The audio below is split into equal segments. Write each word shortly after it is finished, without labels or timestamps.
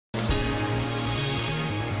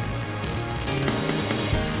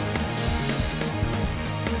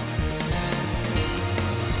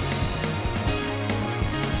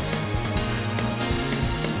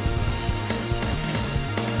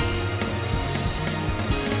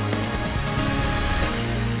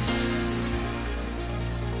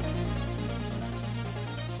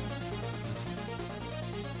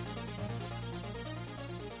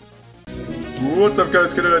What's up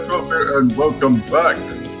guys, Kid12 here, and welcome back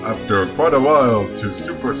after quite a while to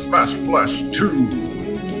Super Smash Flash 2.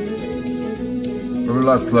 When we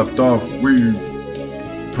last left off, we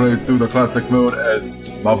played through the classic mode as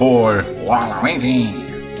my boy Waluigi.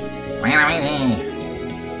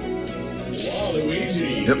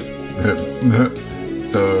 Yep.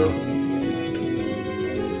 So,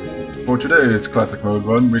 for today's classic mode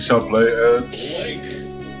run, we shall play as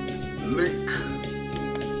Link.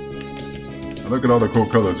 Look at all the cool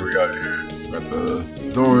colors we got here. Got the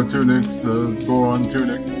Zora tunic, the Goron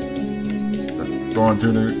tunic. That's Goron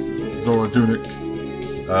tunic, Zora tunic,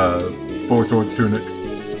 Four Swords tunic.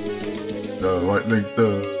 The White Link,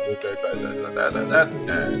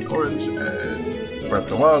 and Orange, and Breath of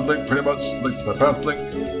the Wild Link, pretty much. Link the Past Link,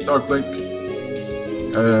 Dark Link,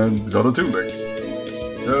 and Zelda 2 Link.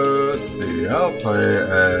 So let's see, I'll play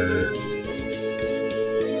as...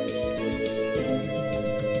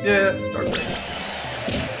 Dark Link.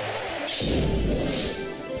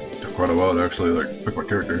 Took quite a while to actually pick my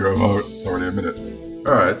character here. It's already a minute.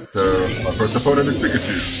 Alright, so my first opponent is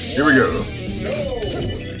Pikachu. Here we go.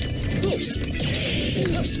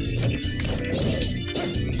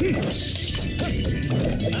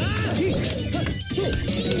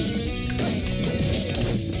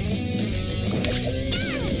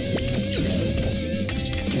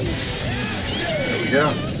 There we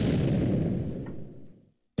go.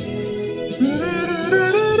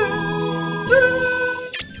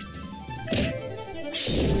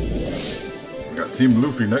 We got Team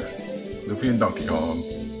Luffy next. Luffy and Donkey Kong.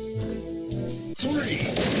 3,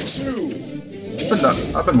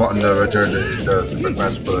 2, I've been wanting to return to these Super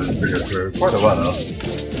Smash Bros. Videos for quite a while now.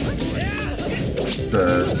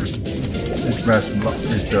 These Smash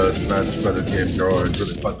Brothers games are always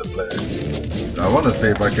really fun to play. I want to see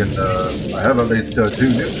if I can. I have at least 2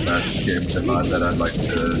 new Smash games in mind that I'd like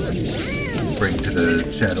to bring to the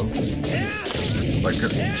channel.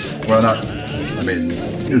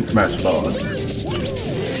 New Smash mods.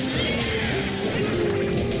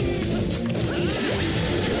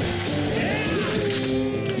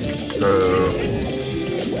 So,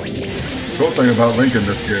 cool thing about Link in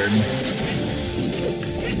this game,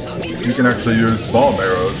 you can actually use ball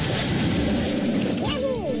arrows.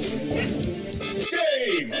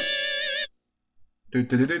 Yeah,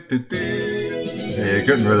 you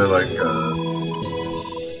couldn't really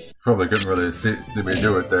probably couldn't really see me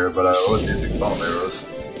do it there, but I was using ball arrows.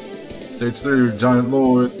 Stage 3, Giant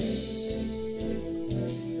Lord. 3,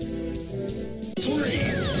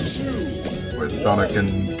 2, With Sonic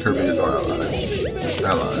and Kirby as our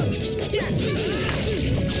allies.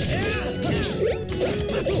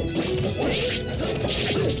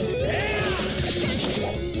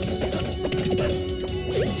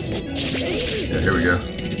 Yeah, here we go.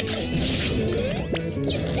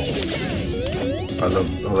 I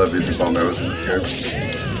love using bomb arrows in this game.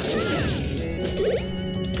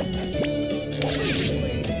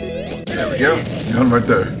 There we go. Gun right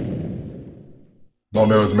there.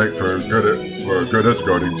 Bomb arrows make for a good edge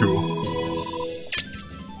guarding tool.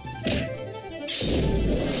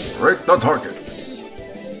 Break the targets.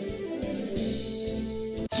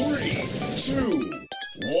 3, 2,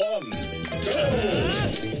 1, go!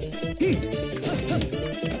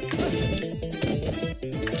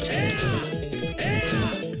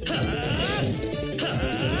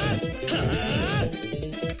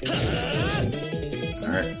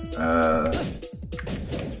 Alright,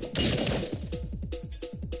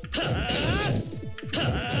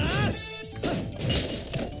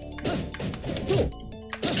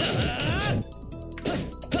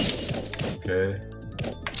 okay.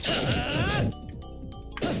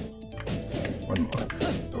 One more.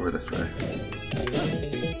 Over this way.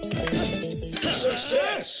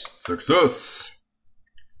 Success! Success!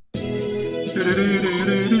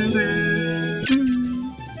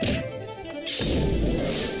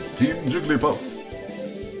 Team Jigglypuff.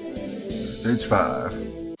 Stage 5.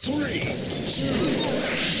 3, 2,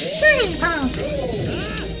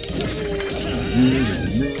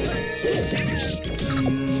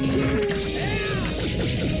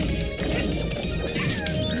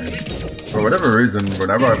 For whatever reason,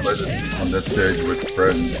 whenever I play this on this stage with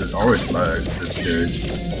friends, it always lags this stage.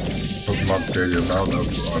 Pokemon Stadium, I don't know,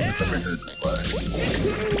 for some reason it just lags.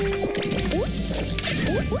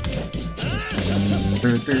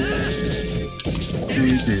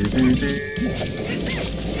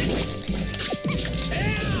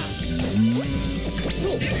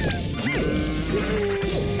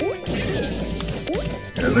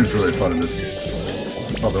 Yeah, Link's really fun in this game.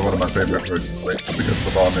 Probably one of my favorite versions of Link because of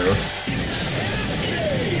the bomb arrows.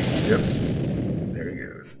 Yep. There he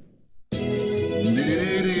goes.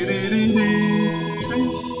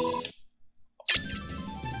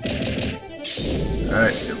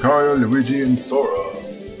 Alright, Lucario, Luigi, and Sora.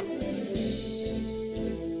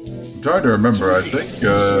 I'm trying to remember, I think,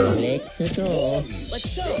 Let's go.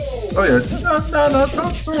 oh yeah, no,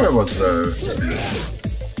 Sora was,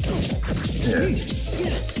 yeah.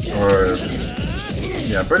 Or,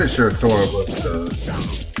 yeah, I'm pretty sure Sora was,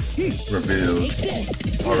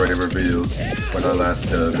 already revealed when I last,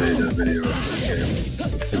 made a video of this game.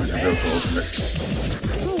 It was revealed for Ultimate.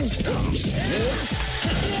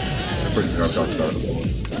 I'm pretty sure I've talked about it before.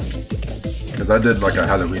 Because I did like a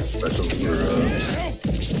Halloween special for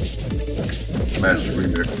Smash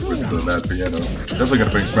Remix with the Mad Piano. Definitely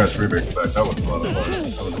gonna bring Smash Remix back. That was a lot of fun.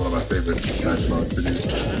 That was one of my favorite Smash Mode videos.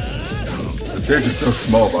 The stage is so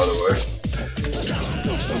small, by the way.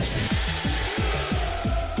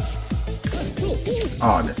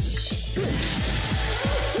 Oh, I missed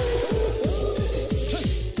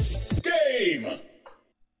Game.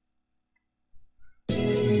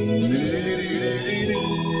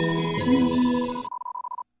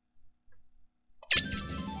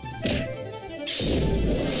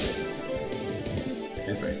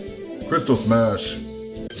 Crystal Smash.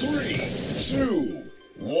 3, 2,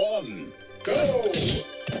 1, go!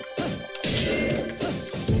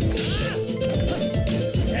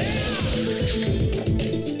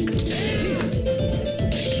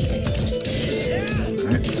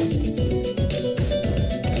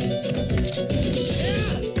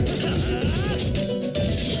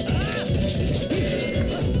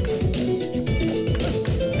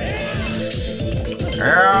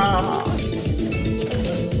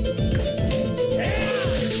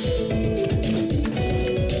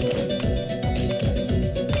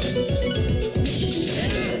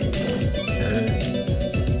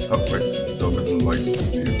 Oh, wait. Still missing, like,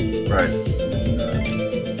 right. Missing,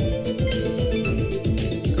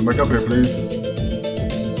 come back up here, please.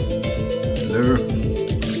 Hello.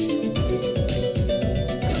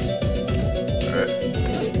 Alright.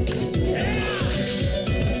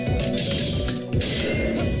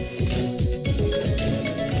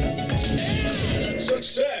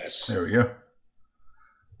 Success. There we go.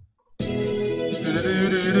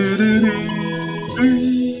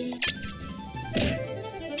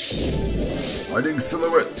 Fighting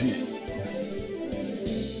Silhouette Team.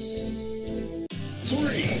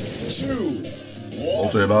 3, 2, 1.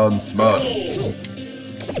 Ultimate Smash. Oh,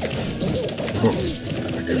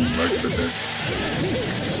 I get right to that.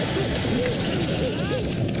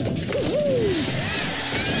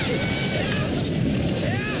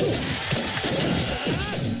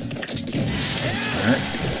 Alright.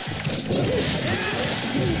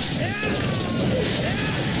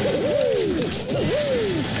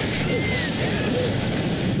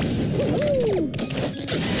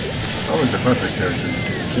 Always the classic characters.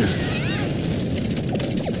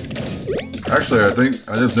 Actually, I think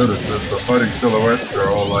I just noticed this. The fighting silhouettes are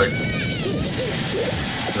all like,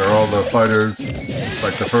 they're all the fighters,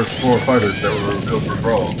 like the first 4 fighters that were revealed for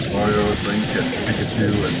Brawl: Mario, Link, and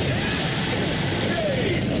Pikachu,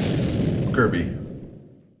 and Kirby.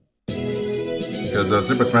 Because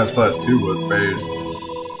Super Smash Bros. 2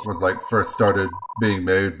 was like first started being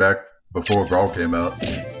made back before Brawl came out.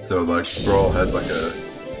 So like Brawl had like a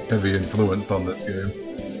heavy influence on this game.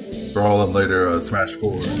 Brawl and later Smash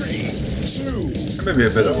 4. And maybe a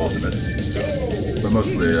bit of Ultimate. But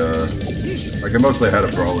mostly, like it mostly had a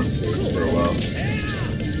Brawl influence for a while.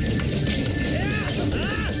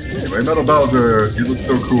 Anyway, Metal Bowser, he looks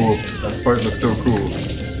so cool. That part looks so cool.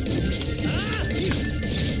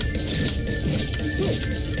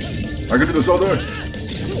 I can do this all day.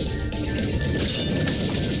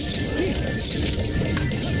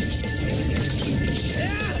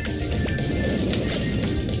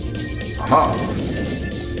 Aha!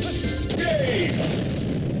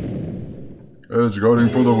 Edge guarding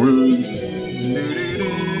for the win.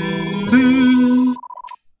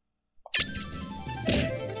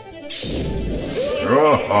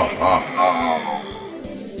 Oh, ha, ha, ha.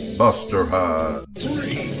 Buster High.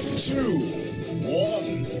 3, 2,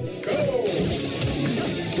 1, go!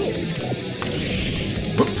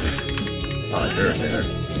 Whoops. Ah, there.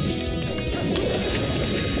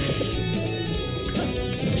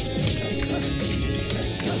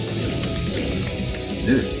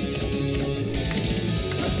 Yeah.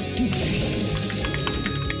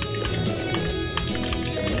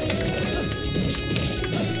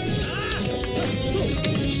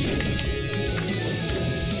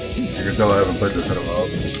 You can tell I haven't played this in a while.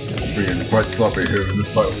 I'm being quite sloppy here in this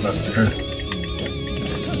fight with Master Hand.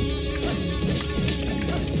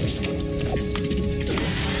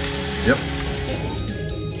 Yep.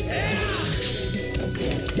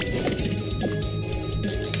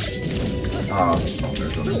 Ah, oh,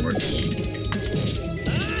 there's only one.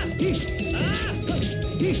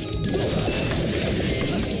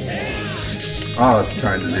 I was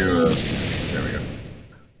trying to do a... There we go.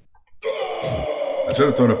 I should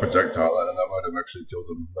have thrown a projectile at him. That might have actually killed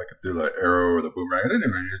him. I could do the arrow or the boomerang. I didn't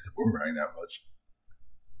even use the boomerang that much.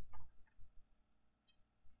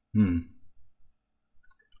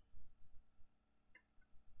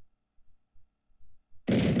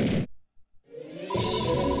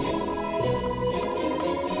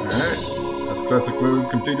 Alright. That's classic mode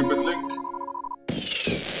completed with Link.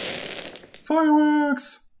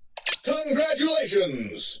 Fireworks!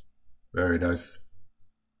 Congratulations! Very nice.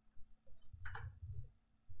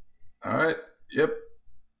 Alright, yep.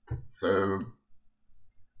 So,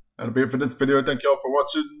 that'll be it for this video. Thank you all for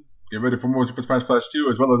watching. Get ready for more Super Smash Flash 2,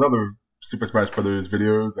 as well as other Super Smash Brothers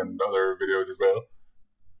videos and other videos as well.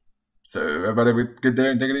 So, everybody have a good day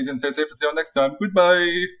and take it easy and stay safe. And see you all next time.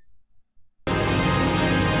 Goodbye!